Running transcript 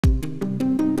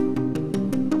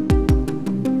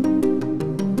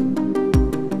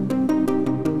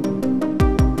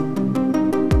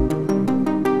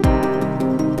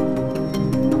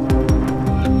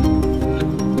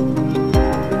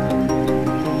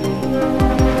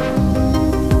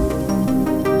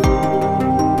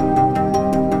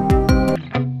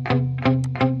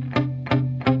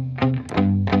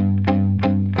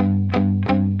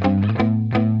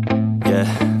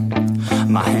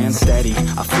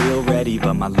feel ready,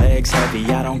 but my legs heavy,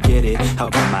 I don't get it. How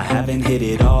come I haven't hit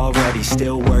it already?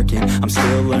 Still working, I'm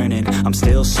still learning, I'm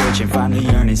still searching, finally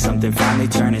earning something, finally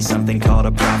turning something called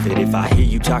a profit. If I hear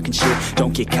you talking shit,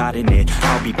 don't get caught in it.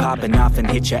 I'll be popping off and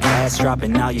hit your ass,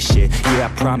 dropping all your shit. Yeah,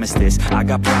 I promise this, I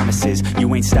got promises,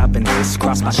 you ain't stopping this.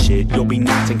 Cross my shit, you'll be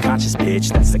knocked unconscious,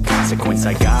 bitch. That's the consequence,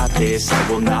 I got this, I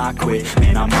will not quit.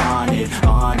 Man, I'm on it,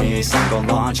 honest, I'm gon'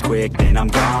 launch quick, then I'm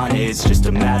gone. It's just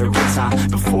a matter of time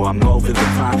before I'm over the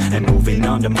climb and moving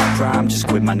under my prime. Just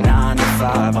quit my 9 to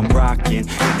 5, I'm rocking,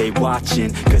 and they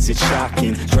watching, cause it's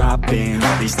shocking. Dropping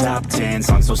all these top 10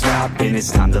 songs, no stopping.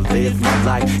 It's time to live my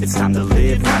life, it's time to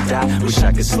live, not die. Wish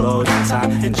I could slow down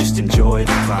time and just enjoy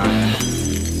the climb.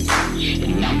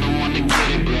 And I'm the one to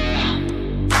get it, bro.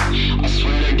 I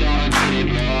swear to God I get it,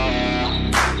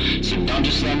 bro. So don't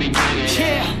just let me get it.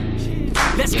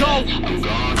 Yeah, let's go. I'm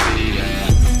gonna get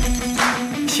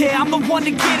it, yeah, I'm the one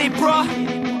to get it, bro.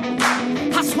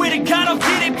 I swear to God I'll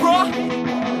get it, bro.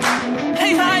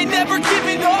 Hey, I ain't never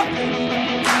giving up.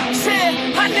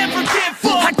 Yeah, I never give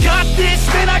up. I got this,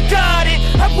 man, I got it.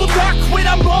 I will not quit,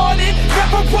 I'm on it.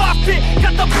 Never off it.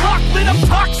 Got the block lit, I'm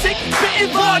toxic.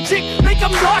 Spitting logic, make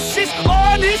them nauseous.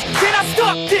 Honest, can I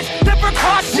stop this? Never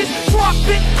cautious, drop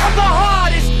it. I'm the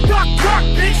hardest. Knock, knock,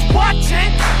 bitch, watch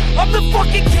it. I'm the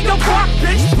fucking king of rock,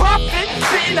 bitch. Profit,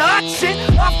 spitting hot shit.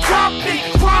 Off topic,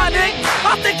 chronic.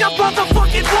 I think I'm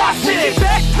motherfucking lost it. Take it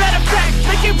back, matter of fact,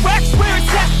 making racks where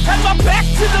it's at. Have my back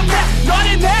to the mat, not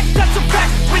an act, that's a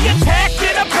fact. We attack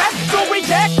in a back, no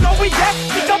react, no react.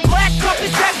 Think I'm black, off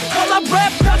his back. While I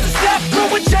rap, bounce a snap, throw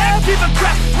a jab, give a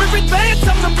crap. We're advanced,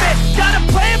 I'm the man. Got a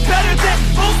plan better than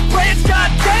most brands.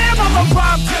 Goddamn, I'm a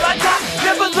rhyme till I die.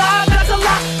 Never lie, that's a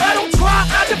lie. I don't try,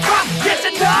 I defy. Get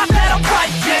to die, that I'm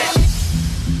right, yeah.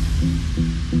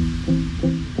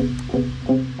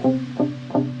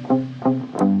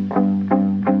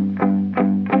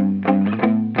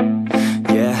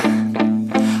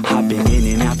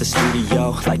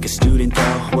 Like a student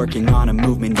though, working on a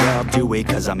movement, yeah, I'll do it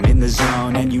cause I'm in the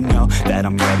zone. And you know that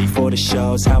I'm ready for the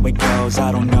shows. How it goes,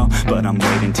 I don't know, but I'm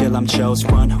waiting till I'm chose.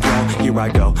 Front row, here I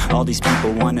go. All these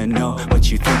people wanna know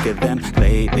what you think of them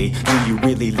lately. Do you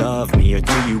really love me or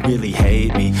do you really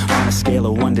hate me? On a scale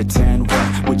of 1 to 10,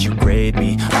 what would you grade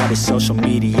me? All this social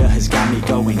media has got me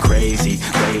going crazy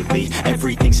lately.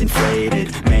 Everything's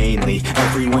inflated, mainly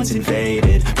everyone's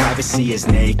invaded. Privacy is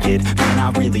naked, man,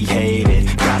 I really hate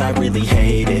it. God, I really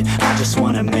hate it. I just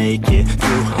wanna make it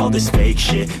through all this fake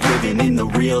shit. Living in the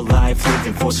real life,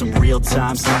 living for some real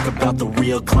times. Talk about the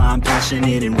real climb,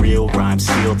 passionate in real rhymes.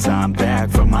 Steal time back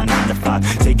from my 9 to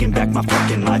 5, taking back my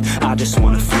fucking life. I just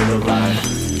wanna feel alive.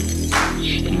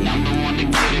 and I'm the one to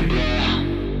get it, bro.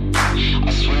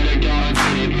 I swear to God I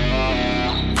get it,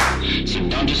 bro. So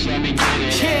don't just let me get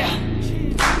it.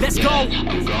 Yeah, let's go.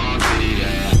 I'm gonna get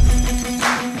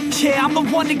it, yeah, I'm the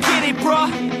one to get it, bro.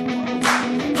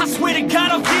 I swear to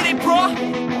God I'll get it, bro.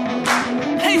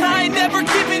 Hey, I ain't never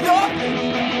giving up.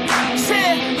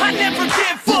 Yeah, I never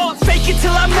give up. Fake it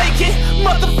till I make it.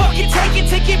 Motherfucking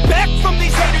take it back from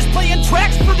these haters. Playing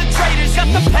tracks for the traitors.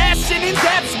 Got the passion in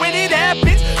depths when it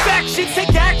happens. Factions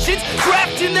take actions,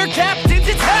 drafting their captains.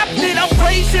 It's happening, I'm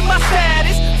raising my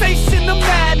status. Facing the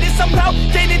madness, I'm out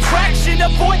gaining traction.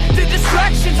 Avoid the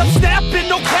distractions, I'm snapping,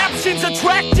 no captions.